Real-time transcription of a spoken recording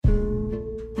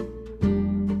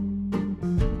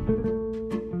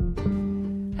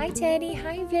Teddy.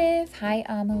 Hi, Viv. Hi,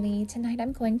 Amelie. Tonight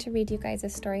I'm going to read you guys a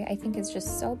story I think is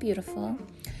just so beautiful.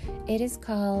 It is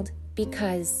called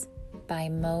Because by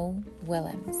Mo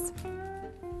Willems.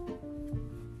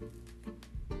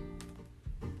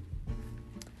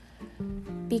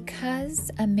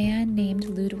 Because a man named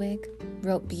Ludwig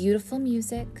wrote beautiful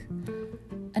music,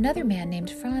 another man named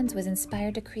Franz was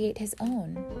inspired to create his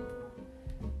own.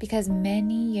 Because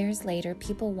many years later,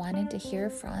 people wanted to hear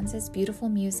Franz's beautiful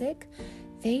music,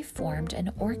 they formed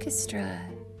an orchestra.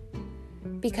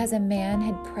 Because a man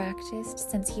had practiced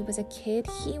since he was a kid,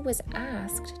 he was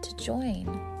asked to join.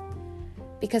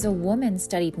 Because a woman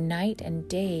studied night and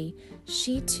day,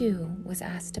 she too was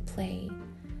asked to play.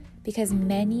 Because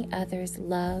many others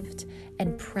loved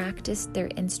and practiced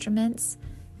their instruments,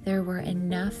 there were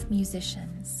enough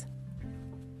musicians.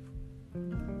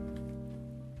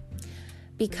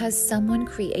 Because someone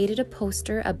created a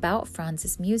poster about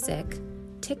Franz's music,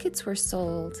 tickets were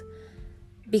sold.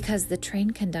 Because the train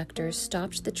conductor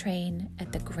stopped the train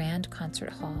at the Grand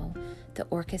Concert Hall, the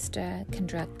orchestra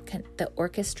conductor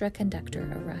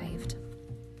arrived.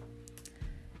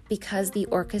 Because the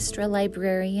orchestra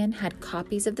librarian had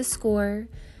copies of the score,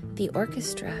 the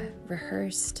orchestra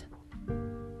rehearsed.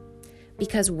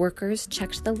 Because workers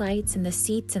checked the lights in the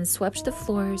seats and swept the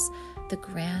floors, the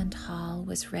grand hall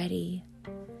was ready.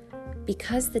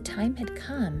 Because the time had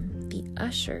come, the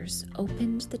ushers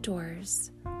opened the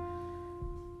doors.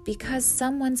 Because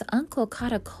someone's uncle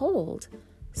caught a cold,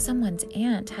 someone's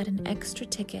aunt had an extra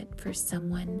ticket for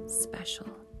someone special.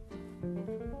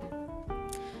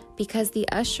 Because the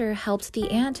usher helped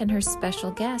the aunt and her special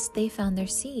guest, they found their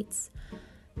seats.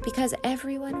 Because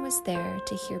everyone was there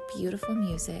to hear beautiful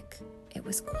music, it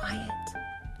was quiet.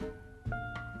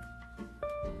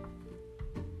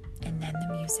 And then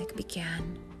the music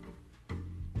began.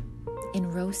 In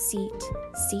row seat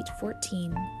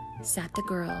 14, sat the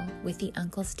girl with the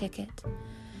uncle's ticket.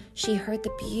 She heard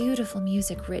the beautiful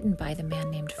music written by the man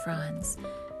named Franz,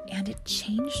 and it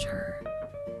changed her.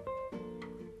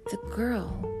 The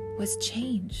girl was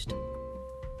changed.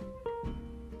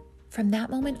 From that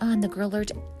moment on, the girl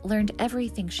learned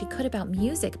everything she could about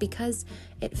music because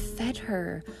it fed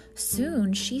her.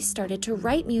 Soon, she started to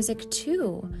write music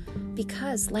too,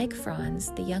 because, like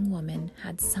Franz, the young woman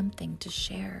had something to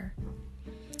share.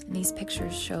 And these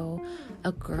pictures show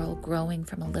a girl growing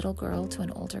from a little girl to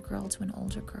an older girl to an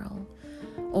older girl.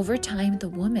 Over time, the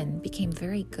woman became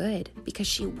very good because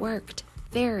she worked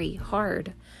very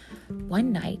hard.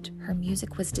 One night, her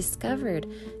music was discovered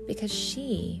because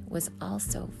she was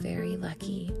also very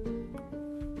lucky.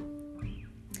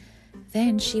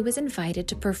 Then she was invited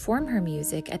to perform her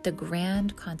music at the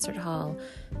Grand Concert Hall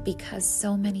because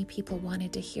so many people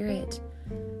wanted to hear it.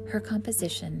 Her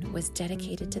composition was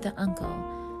dedicated to the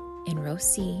uncle in row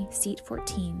C, seat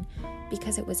 14,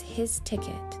 because it was his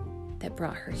ticket that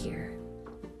brought her here.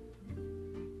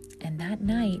 And that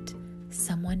night,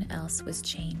 someone else was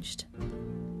changed,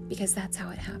 because that's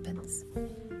how it happens.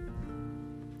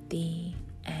 The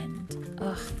end.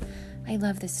 Oh, I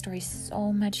love this story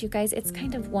so much, you guys. It's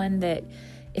kind of one that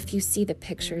if you see the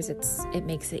pictures, it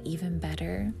makes it even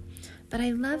better. But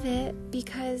I love it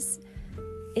because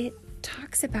it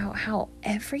talks about how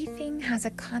everything has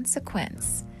a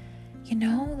consequence. You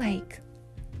know, like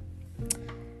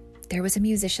there was a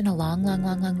musician a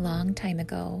long time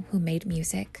ago who made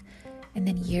music. And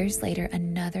then years later,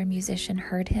 another musician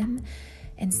heard him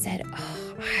and said,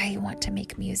 "Oh, I want to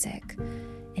make music."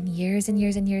 And years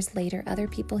later, other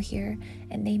people hear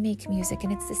and they make music.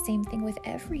 And it's the same thing with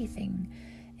everything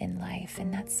in life.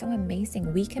 And that's so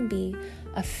amazing. We can be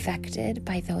affected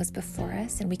by those before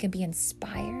us, and we can be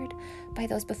inspired by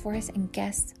those before us. And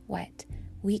guess what?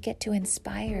 We get to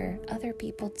inspire other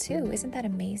people too. Isn't that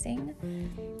amazing?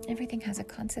 Everything has a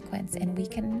consequence, and we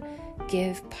can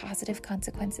give positive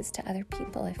consequences to other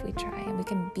people if we try, and we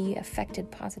can be affected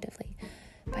positively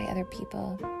by other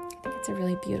people. I think it's a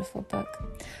really beautiful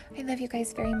book. I love you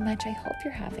guys very much. I hope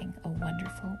you're having a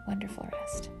wonderful, wonderful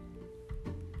rest.